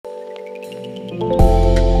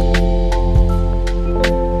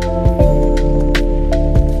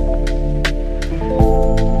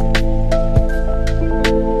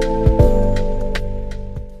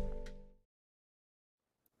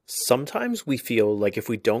Sometimes we feel like if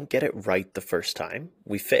we don't get it right the first time,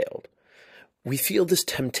 we failed. We feel this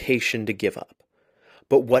temptation to give up.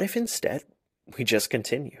 But what if instead we just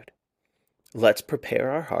continued? Let's prepare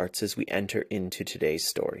our hearts as we enter into today's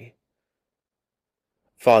story.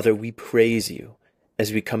 Father, we praise you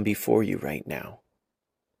as we come before you right now.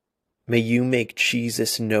 May you make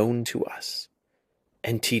Jesus known to us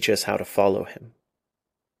and teach us how to follow him.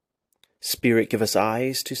 Spirit, give us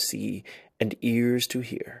eyes to see and ears to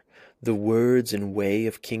hear the words and way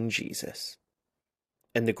of King Jesus,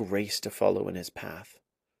 and the grace to follow in his path.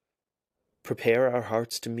 Prepare our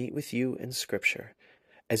hearts to meet with you in Scripture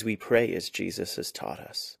as we pray as Jesus has taught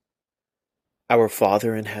us. Our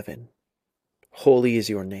Father in heaven, holy is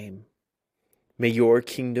your name. May your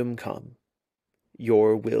kingdom come,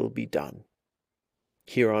 your will be done,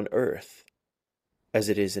 here on earth as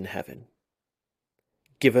it is in heaven.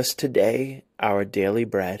 Give us today our daily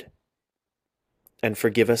bread, and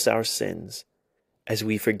forgive us our sins as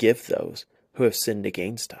we forgive those who have sinned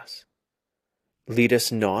against us. Lead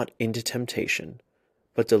us not into temptation,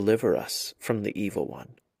 but deliver us from the evil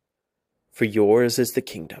one. For yours is the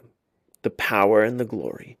kingdom, the power, and the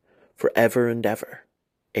glory, forever and ever.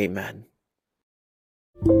 Amen.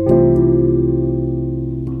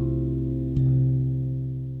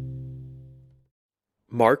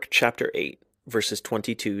 Mark chapter 8, verses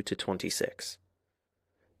 22 to 26.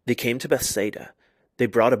 They came to Bethsaida. They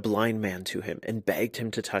brought a blind man to him and begged him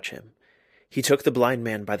to touch him. He took the blind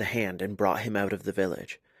man by the hand and brought him out of the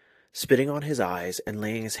village. Spitting on his eyes and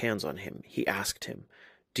laying his hands on him, he asked him,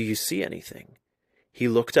 "Do you see anything?" He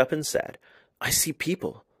looked up and said, "I see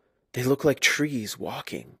people. They look like trees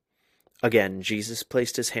walking." Again, Jesus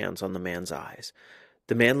placed his hands on the man's eyes.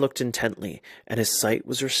 The man looked intently, and his sight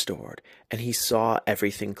was restored, and he saw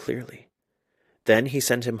everything clearly. Then he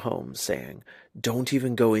sent him home, saying, "Don't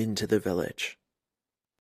even go into the village."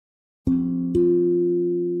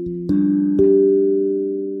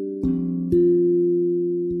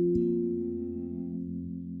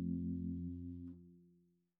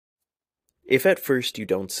 If at first you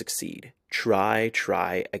don't succeed, try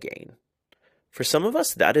again. For some of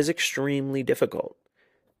us, that is extremely difficult.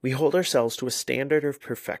 We hold ourselves to a standard of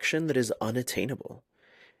perfection that is unattainable.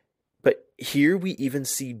 But here we even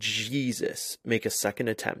see Jesus make a second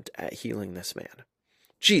attempt at healing this man.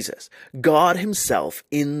 Jesus, God himself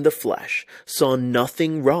in the flesh, saw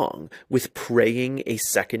nothing wrong with praying a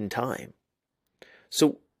second time.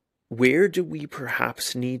 So where do we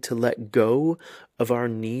perhaps need to let go of our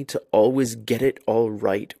need to always get it all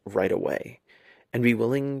right away, and be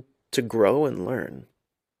willing to grow and learn?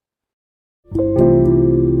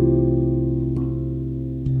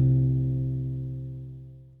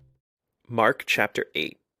 Mark chapter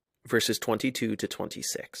 8, verses 22 to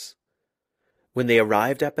 26. When they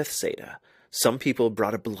arrived at Bethsaida, some people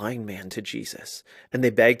brought a blind man to Jesus, and they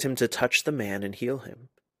begged him to touch the man and heal him.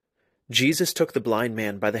 Jesus took the blind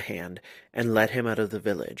man by the hand and led him out of the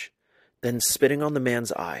village. Then, spitting on the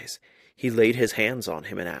man's eyes, he laid his hands on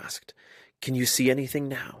him and asked, "Can you see anything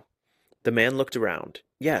now?" The man looked around.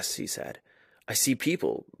 "Yes," he said, "I see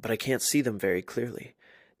people, but I can't see them very clearly.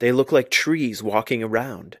 They look like trees walking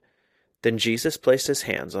around." Then Jesus placed his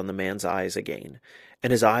hands on the man's eyes again,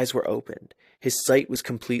 and his eyes were opened. His sight was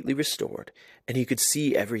completely restored, and he could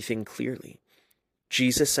see everything clearly.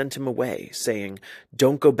 Jesus sent him away, saying,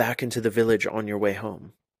 "Don't go back into the village on your way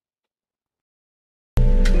home."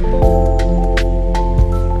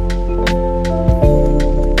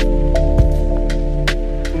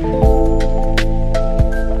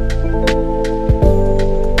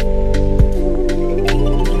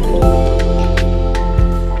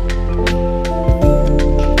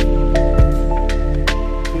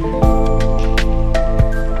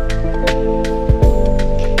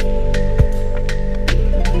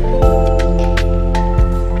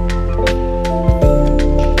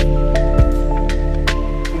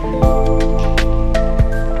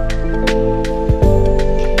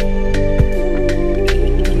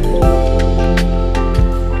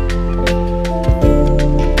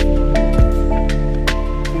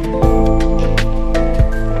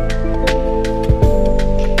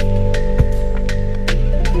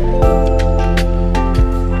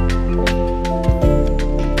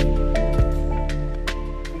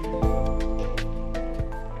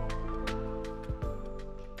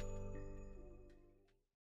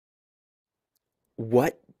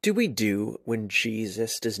 What do we do when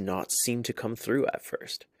Jesus does not seem to come through at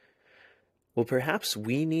first? Well, perhaps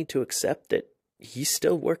we need to accept that He's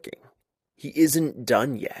still working. He isn't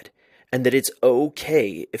done yet, and that it's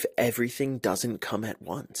okay if everything doesn't come at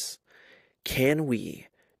once. Can we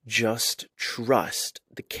just trust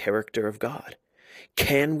the character of God?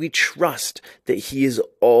 Can we trust that He is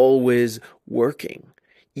always working,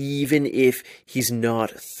 even if He's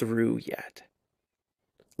not through yet?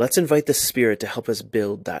 Let's invite the Spirit to help us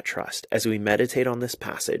build that trust as we meditate on this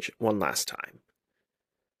passage one last time.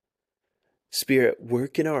 Spirit,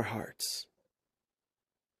 work in our hearts.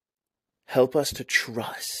 Help us to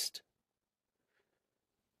trust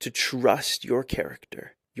your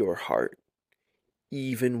character, your heart,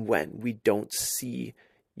 even when we don't see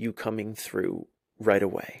you coming through right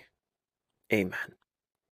away. Amen.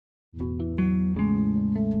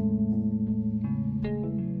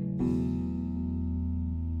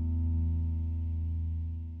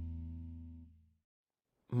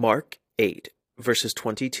 Mark 8, verses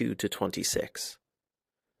 22 to 26.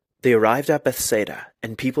 They arrived at Bethsaida,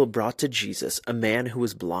 and people brought to Jesus a man who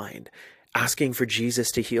was blind, asking for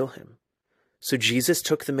Jesus to heal him. So Jesus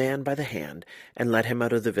took the man by the hand and led him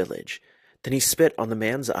out of the village. Then he spit on the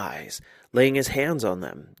man's eyes, laying his hands on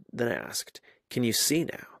them, then asked, "Can you see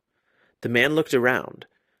now?" The man looked around.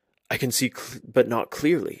 "I can see, but not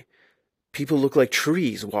clearly. People look like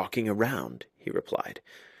trees walking around," he replied.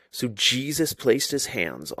 So Jesus placed his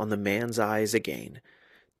hands on the man's eyes again.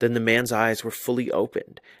 Then the man's eyes were fully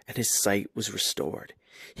opened, and his sight was restored.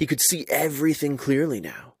 He could see everything clearly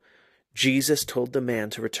now. Jesus told the man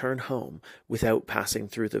to return home without passing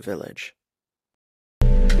through the village.